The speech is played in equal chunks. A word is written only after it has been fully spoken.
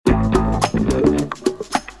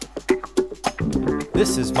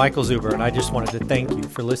This is Michael Zuber, and I just wanted to thank you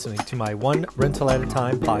for listening to my One Rental at a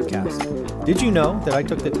Time podcast. Did you know that I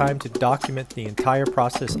took the time to document the entire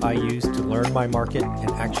process I used to learn my market and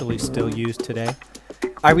actually still use today?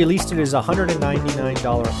 I released it as a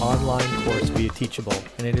 $199 online course via Teachable,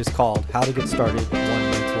 and it is called How to Get Started One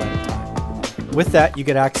Rental at a Time. With that, you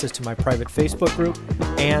get access to my private Facebook group,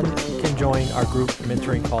 and you can join our group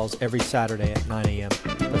mentoring calls every Saturday at 9 a.m.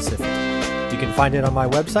 Pacific. You can find it on my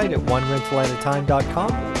website at onerentalatatime.com.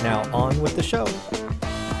 Now on with the show.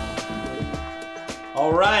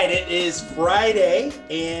 All right, it is Friday,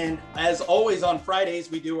 and as always on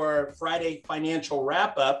Fridays, we do our Friday financial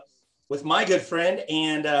wrap-up with my good friend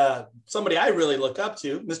and somebody I really look up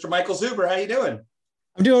to, Mr. Michael Zuber. How you doing?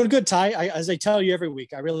 I'm doing good, Ty. As I tell you every week,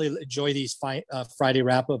 I really enjoy these Friday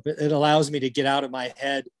wrap-up. It allows me to get out of my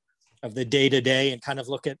head of the day-to-day and kind of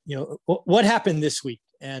look at, what happened this week.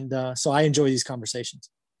 And so I enjoy these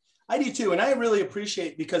conversations. I do too. And I really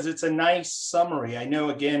appreciate because it's a nice summary. I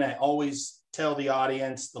know, again, I always tell the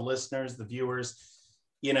audience, the listeners, the viewers,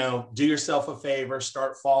 do yourself a favor,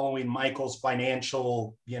 start following Michael's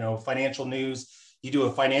financial news. You do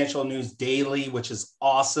a financial news daily, which is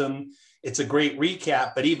awesome. It's a great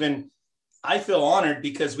recap, but even I feel honored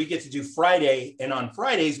because we get to do Friday, and on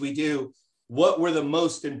Fridays we do what were the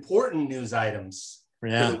most important news items for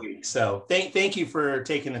the week. So thank you for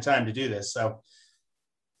taking the time to do this. So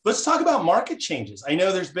let's talk about market changes. I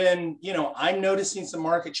know there's been, I'm noticing some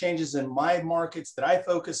market changes in my markets that I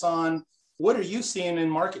focus on. What are you seeing in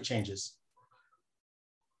market changes?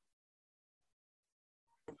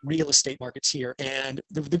 Real estate markets here. And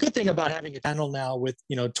the good thing about having a channel now with,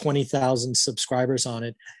 20,000 subscribers on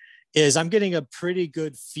it is I'm getting a pretty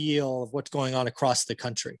good feel of what's going on across the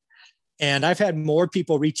country. And I've had more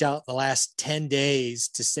people reach out in the last 10 days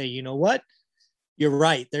to say, you know what? You're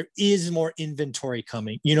right. There is more inventory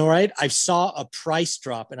coming. Right? I saw a price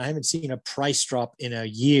drop and I haven't seen a price drop in a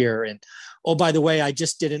year. And oh, by the way, I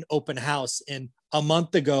just did an open house. And a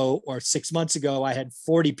month ago or 6 months ago, I had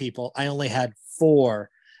 40 people. I only had 4.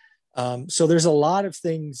 So there's a lot of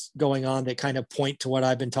things going on that kind of point to what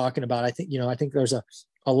I've been talking about. I think there's a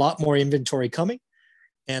lot more inventory coming.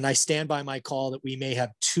 And I stand by my call that we may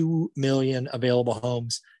have 2 million available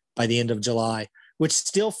homes by the end of July, which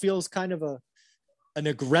still feels kind of an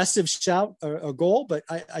aggressive shout or goal, but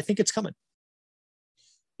I think it's coming.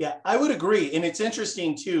 Yeah, I would agree. And it's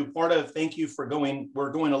interesting too. Thank you for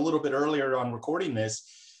we're going a little bit earlier on recording this.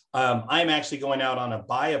 I'm actually going out on a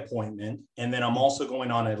buy appointment, and then I'm also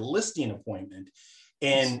going on a listing appointment.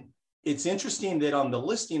 And it's interesting that on the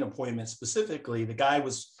listing appointment specifically, the guy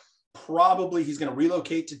was he's going to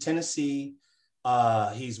relocate to Tennessee.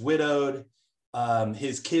 He's widowed.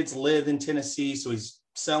 His kids live in Tennessee. So he's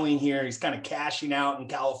selling here. He's kind of cashing out in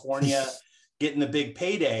California, getting the big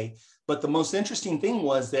payday. But the most interesting thing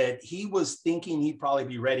was that he was thinking he'd probably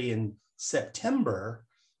be ready in September,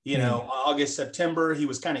 August, September. He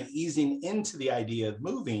was kind of easing into the idea of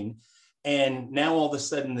moving. And now all of a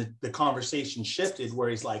sudden the conversation shifted where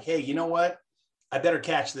he's like, hey, you know what? I better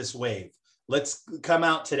catch this wave. Let's come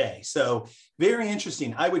out today. So very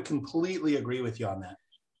interesting. I would completely agree with you on that.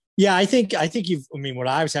 Yeah, I think when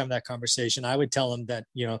I was having that conversation, I would tell him that,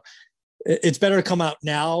 it's better to come out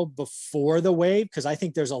now before the wave, because I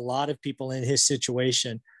think there's a lot of people in his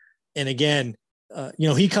situation. And again,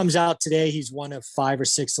 he comes out today. He's one of 5 or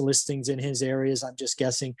 6 listings in his areas. I'm just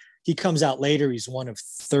guessing. He comes out later. He's one of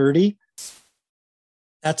 30.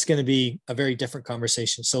 That's going to be a very different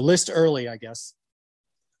conversation. So list early, I guess.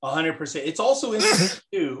 100%. It's also interesting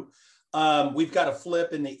too. We've got a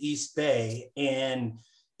flip in the East Bay, and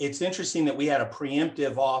it's interesting that we had a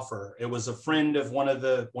preemptive offer. It was a friend of one of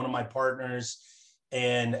my partners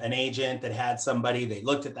and an agent that had somebody. They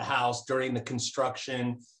looked at the house during the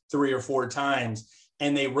construction 3 or 4 times,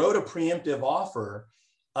 and they wrote a preemptive offer.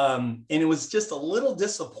 And it was just a little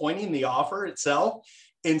disappointing, the offer itself.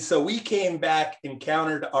 And so we came back and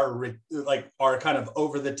countered our kind of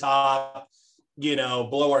over the top,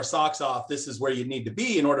 blow our socks off. This is where you need to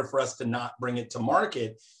be in order for us to not bring it to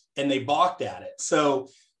market. And they balked at it. So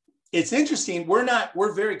it's interesting.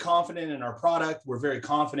 We're very confident in our product. We're very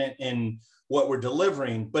confident in what we're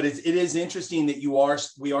delivering, but it is interesting that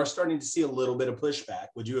we are starting to see a little bit of pushback.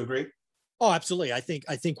 Would you agree? Oh, absolutely. I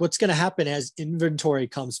think what's going to happen as inventory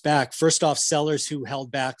comes back, first off, sellers who held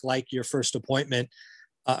back, like your first appointment,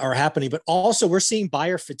 are happening, but also we're seeing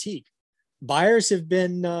buyer fatigue. Buyers have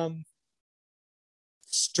been,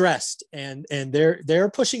 stressed and they're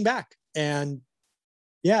pushing back. And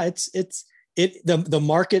yeah, the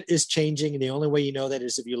market is changing. And the only way you know that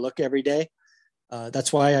is if you look every day.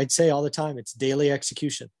 That's why I'd say all the time, it's daily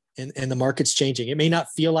execution and the market's changing. It may not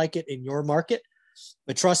feel like it in your market,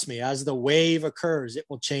 But trust me, as the wave occurs, it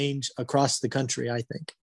will change across the country, I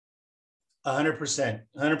think.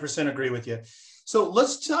 100% agree with you. So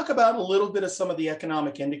let's talk about a little bit of some of the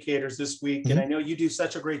economic indicators this week. And I know you do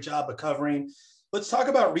such a great job of covering. Let's talk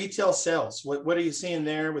about retail sales. What are you seeing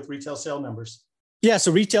there with retail sale numbers? Yeah,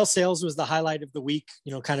 so retail sales was the highlight of the week,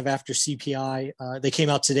 kind of after CPI. They came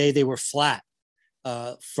out today. They were flat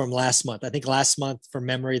from last month. I think last month, from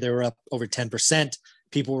memory, they were up over 10%.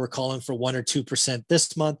 People were calling for 1 or 2%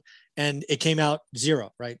 this month, and it came out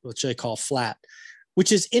zero, right, which they call flat,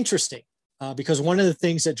 which is interesting because one of the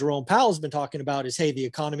things that Jerome Powell has been talking about is, hey, the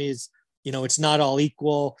economy is, it's not all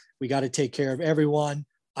equal. We got to take care of everyone.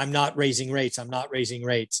 I'm not raising rates.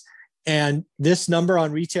 And this number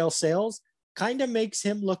on retail sales kind of makes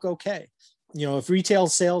him look okay. If retail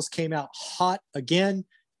sales came out hot again,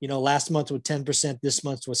 last month with 10%, this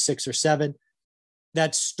month was 6 or 7.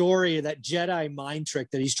 That story, that Jedi mind trick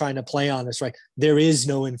that he's trying to play on us, right? There is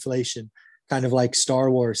no inflation, kind of like Star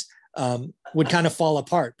Wars, would kind of fall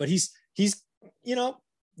apart. But he's,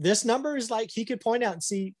 this number is like, he could point out and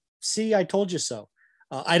see, I told you so.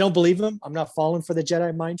 I don't believe him. I'm not falling for the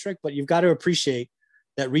Jedi mind trick, but you've got to appreciate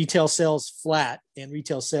that retail sales flat and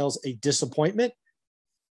retail sales a disappointment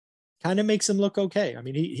kind of makes him look okay. I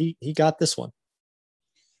mean, he got this one.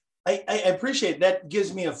 I appreciate that.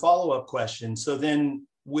 Gives me a follow-up question. So then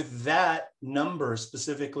with that number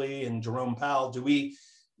specifically and Jerome Powell, do we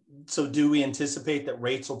anticipate that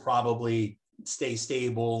rates will probably stay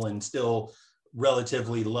stable and still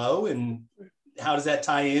relatively low? And how does that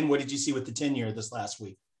tie in? What did you see with the 10-year this last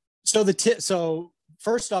week? So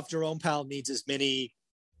first off, Jerome Powell needs as many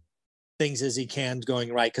things as he can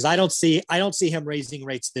going right, because I don't see him raising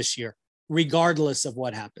rates this year, regardless of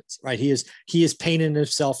what happens. Right? He is painting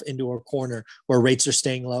himself into a corner where rates are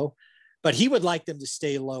staying low, but he would like them to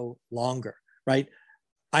stay low longer. Right?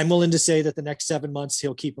 I'm willing to say that the next 7 months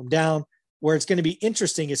he'll keep them down. Where it's going to be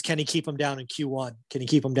interesting is, can he keep them down in Q1? Can he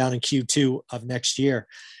keep them down in Q2 of next year?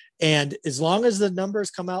 And as long as the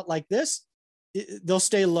numbers come out like this, they'll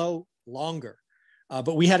stay low longer.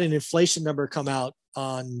 But we had an inflation number come out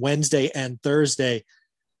on Wednesday and Thursday.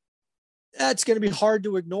 That's going to be hard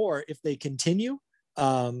to ignore if they continue.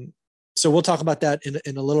 So we'll talk about that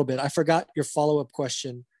in a little bit. I forgot your follow-up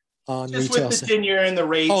question on just retail. With the 10-year and the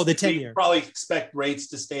rates. Oh, the 10-year. Probably expect rates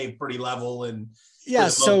to stay pretty level. And yeah,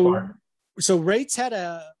 so rates had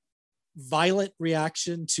a violent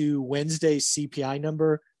reaction to Wednesday's CPI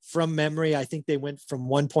number. From memory, I think they went from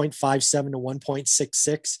 1.57 to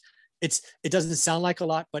 1.66. It doesn't sound like a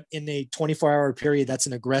lot, but in a 24-hour period, that's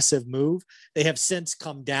an aggressive move. They have since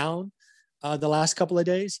come down the last couple of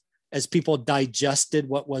days as people digested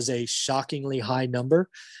what was a shockingly high number.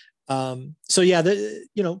 So yeah,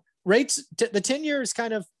 rates, the 10-year is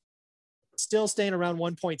kind of still staying around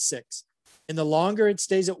 1.6. And the longer it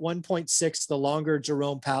stays at 1.6, the longer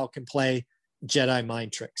Jerome Powell can play Jedi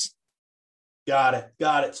mind tricks. Got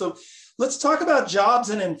it. So let's talk about jobs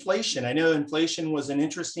and inflation. I know inflation was an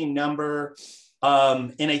interesting number.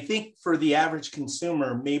 And I think for the average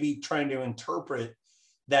consumer, maybe trying to interpret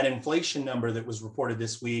that inflation number that was reported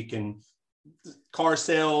this week and car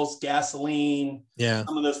sales, gasoline,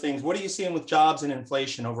 some of those things. What are you seeing with jobs and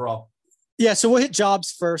inflation overall? Yeah, so we'll hit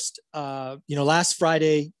jobs first. Last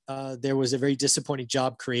Friday, there was a very disappointing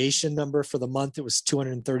job creation number for the month. It was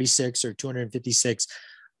 236 or 256.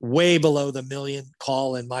 Way below the million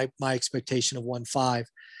call and my expectation of 1.5.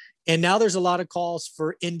 And now there's a lot of calls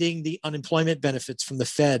for ending the unemployment benefits from the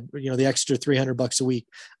Fed, the extra $300 a week.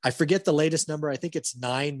 I forget the latest number. I think it's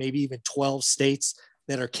 9, maybe even 12 states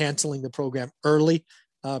that are canceling the program early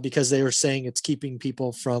because they were saying it's keeping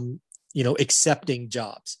people from, accepting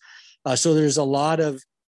jobs. So there's a lot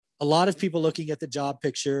of people looking at the job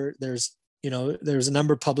picture. There's a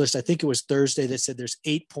number published, I think it was Thursday, that said there's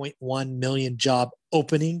 8.1 million job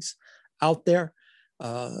openings out there.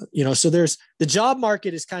 So there's the job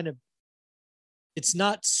market is it's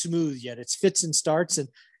not smooth yet. It's fits and starts. And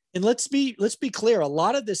let's be clear. A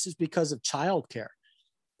lot of this is because of childcare,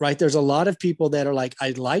 right? There's a lot of people that are like,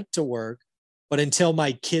 I'd like to work, but until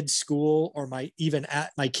my kid's school or my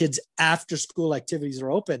kids' after school activities are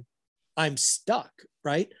open, I'm stuck,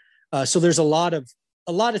 right? So there's a lot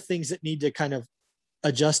of things that need to kind of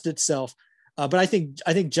adjust itself. But I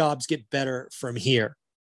think jobs get better from here.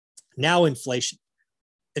 Now inflation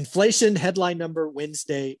headline number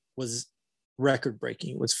Wednesday was record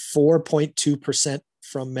breaking. It was 4.2%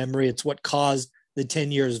 from memory. It's what caused the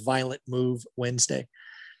 10 years violent move Wednesday.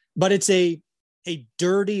 But it's a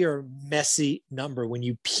dirty or messy number when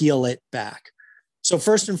you peel it back. So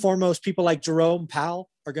first and foremost, people like Jerome Powell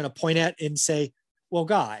are going to point at and say, well,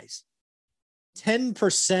 guys,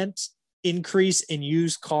 10% increase in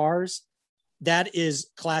used cars, that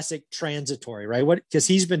is classic transitory, right? Because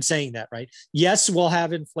he's been saying that, right? Yes, we'll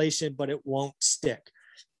have inflation, but it won't stick.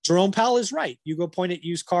 Jerome Powell is right. You go point at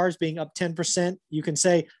used cars being up 10%, you can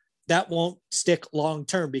say that won't stick long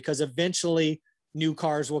term because eventually new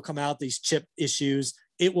cars will come out, these chip issues,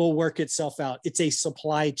 it will work itself out. It's a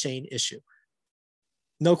supply chain issue.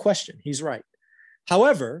 No question, he's right.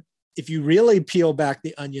 However, if you really peel back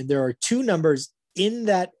the onion, there are two numbers in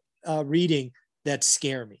that reading that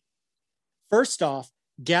scare me. First off,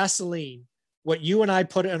 gasoline, what you and I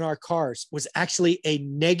put in our cars, was actually a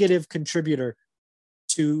negative contributor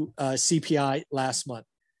to CPI last month.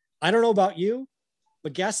 I don't know about you,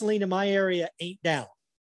 but gasoline in my area ain't down.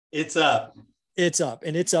 It's up. It's up,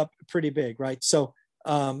 and it's up pretty big, right? So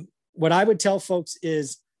what I would tell folks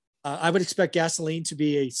is I would expect gasoline to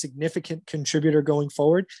be a significant contributor going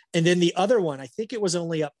forward. And then the other one, I think it was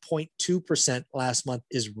only up 0.2% last month,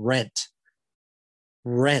 is rent.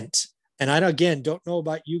 Rent. And I, again, don't know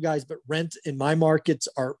about you guys, but rent in my markets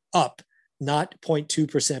are up, not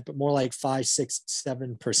 0.2%, but more like 5, 6,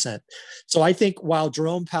 7%. So I think while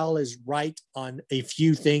Jerome Powell is right on a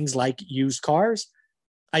few things like used cars,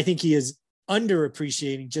 I think he is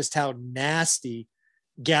underappreciating just how nasty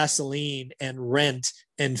gasoline and rent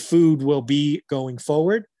and food will be going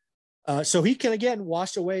forward. So he can, again,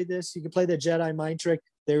 wash away this. You can play the Jedi mind trick.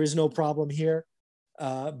 There is no problem here.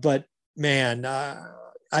 But man,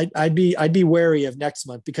 I'd be wary of next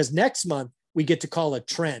month, because next month we get to call a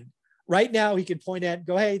trend. Right now he could point at and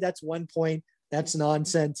go, hey, that's 1 point. That's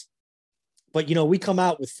nonsense. But, we come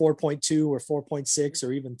out with 4.2 or 4.6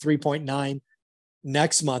 or even 3.9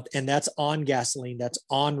 next month. And that's on gasoline. That's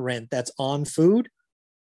on rent. That's on food.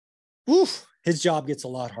 Oof, his job gets a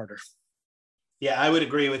lot harder. Yeah, I would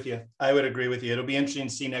agree with you. It'll be interesting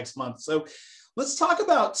to see next month. So let's talk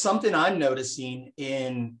about something I'm noticing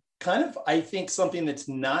in kind of, I think, something that's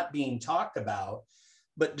not being talked about,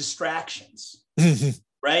 but distractions,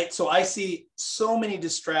 right? So I see so many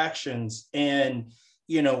distractions and,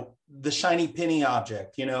 the shiny penny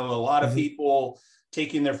object, a lot of people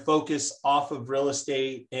taking their focus off of real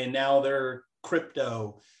estate and now they're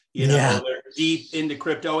crypto, they're deep into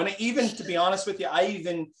crypto. And even, to be honest with you, I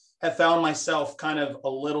even have found myself kind of a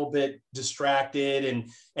little bit distracted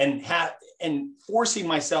and forcing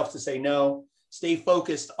myself to say, no, stay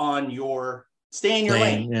focused on stay in your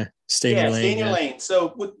lane. Yeah. Stay in your lane.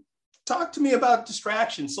 So talk to me about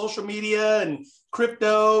distractions, social media and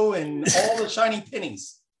crypto and all the shiny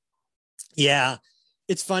pennies. Yeah.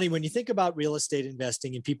 It's funny when you think about real estate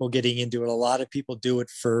investing and people getting into it, a lot of people do it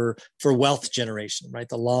for wealth generation, right?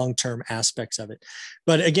 The long-term aspects of it.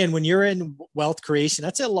 But again, when you're in wealth creation,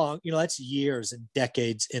 that's that's years and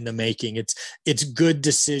decades in the making. It's good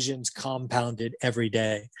decisions compounded every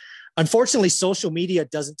day. Unfortunately, social media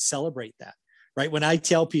doesn't celebrate that, right? When I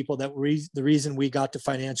tell people that the reason we got to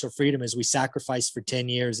financial freedom is we sacrificed for 10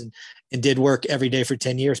 years and did work every day for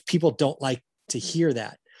 10 years, people don't like to hear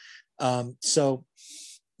that. So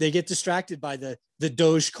they get distracted by the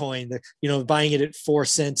Dogecoin, buying it at 4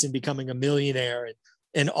 cents and becoming a millionaire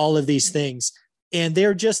and all of these things. And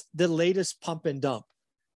they're just the latest pump and dump.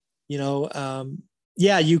 You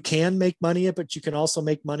can make money, but you can also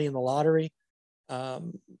make money in the lottery.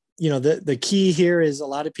 The key here is a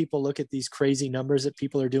lot of people look at these crazy numbers that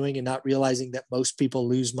people are doing and not realizing that most people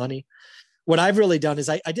lose money. What I've really done is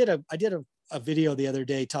I did a video the other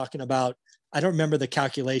day talking about, I don't remember the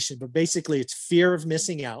calculation, but basically it's fear of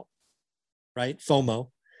missing out, right? FOMO,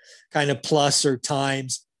 kind of plus or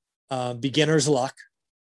times beginner's luck,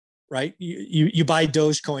 right? You buy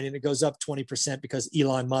Dogecoin and it goes up 20% because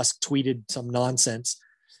Elon Musk tweeted some nonsense.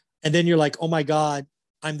 And then you're like, oh my God,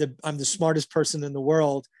 I'm the smartest person in the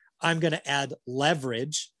world. I'm going to add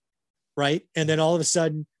leverage, right? And then all of a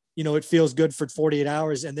sudden, it feels good for 48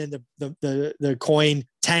 hours. And then the coin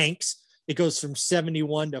tanks. It goes from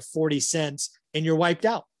 71 to 40 cents and you're wiped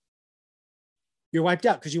out. You're wiped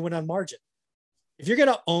out because you went on margin. If you're going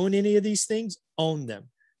to own any of these things, own them.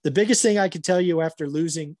 The biggest thing I can tell you after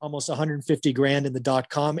losing almost 150 grand in the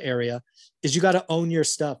 .com area is you got to own your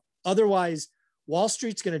stuff. Otherwise, Wall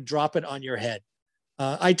Street's going to drop it on your head.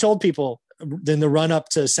 I told people in the run up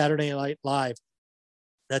to Saturday Night Live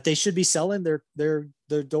that they should be selling their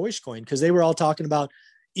Dogecoin because they were all talking about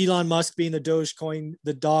Elon Musk being the Dogecoin,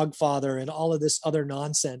 the dog father, and all of this other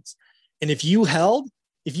nonsense. And if you held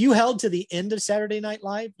to the end of Saturday Night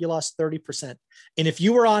Live, you lost 30%. And if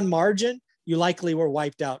you were on margin, you likely were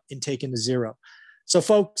wiped out and taken to zero. So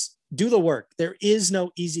folks, do the work. There is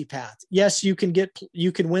no easy path. Yes, you can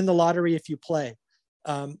win the lottery if you play.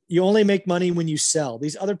 You only make money when you sell.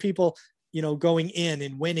 These other people, going in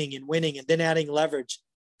and winning and then adding leverage.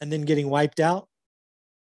 and then getting wiped out,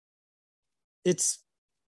 it's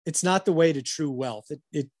not the way to true wealth.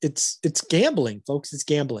 It's gambling, folks. It's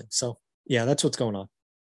gambling. So yeah, that's what's going on.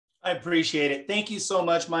 I appreciate it. Thank you so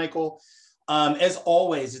much, Michael. As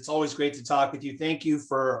always, it's always great to talk with you. Thank you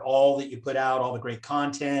for all that you put out, all the great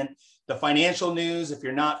content, the financial news. If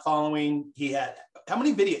you're not following, he had how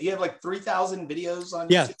many videos? You have like 3,000 videos on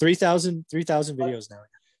Yeah, YouTube? 3,000 videos now.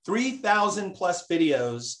 3,000 plus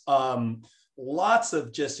videos. Lots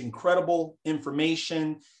of just incredible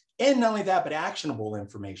information. And not only that, but actionable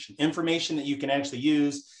information that you can actually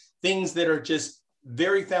use, things that are just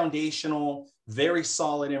very foundational, very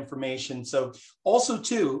solid information. So also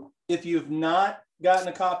too, if you've not gotten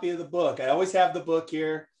a copy of the book, I always have the book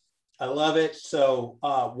here. I love it. So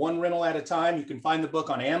one rental at a time, you can find the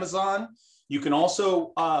book on Amazon. You can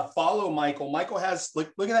also follow Michael. Michael has,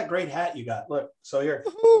 look at that great hat you got. Look, so here,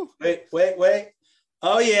 wait.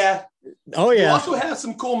 Oh yeah. You also have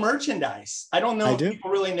some cool merchandise. I don't know if people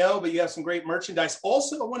really know, but you have some great merchandise.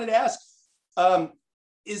 Also, I wanted to ask,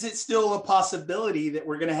 is it still a possibility that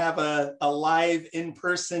we're going to have a live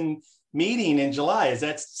in-person meeting in July? Is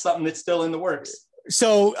that something that's still in the works?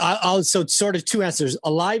 So so sort of two answers.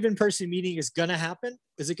 A live in-person meeting is going to happen.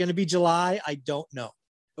 Is it going to be July? I don't know.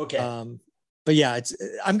 Okay. But yeah,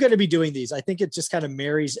 I'm going to be doing these. I think it just kind of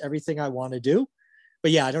marries everything I want to do.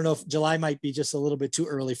 But yeah, I don't know if July might be just a little bit too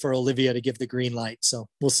early for Olivia to give the green light. So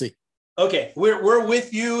we'll see. Okay. We're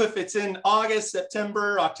with you. If it's in August,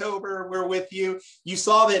 September, October, we're with you. You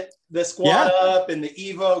saw that the Squad Up and the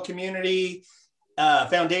Evo community,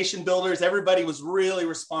 foundation builders, everybody was really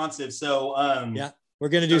responsive. So we're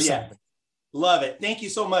going to do something. Love it. Thank you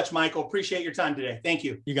so much, Michael. Appreciate your time today. Thank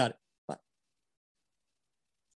you. You got it.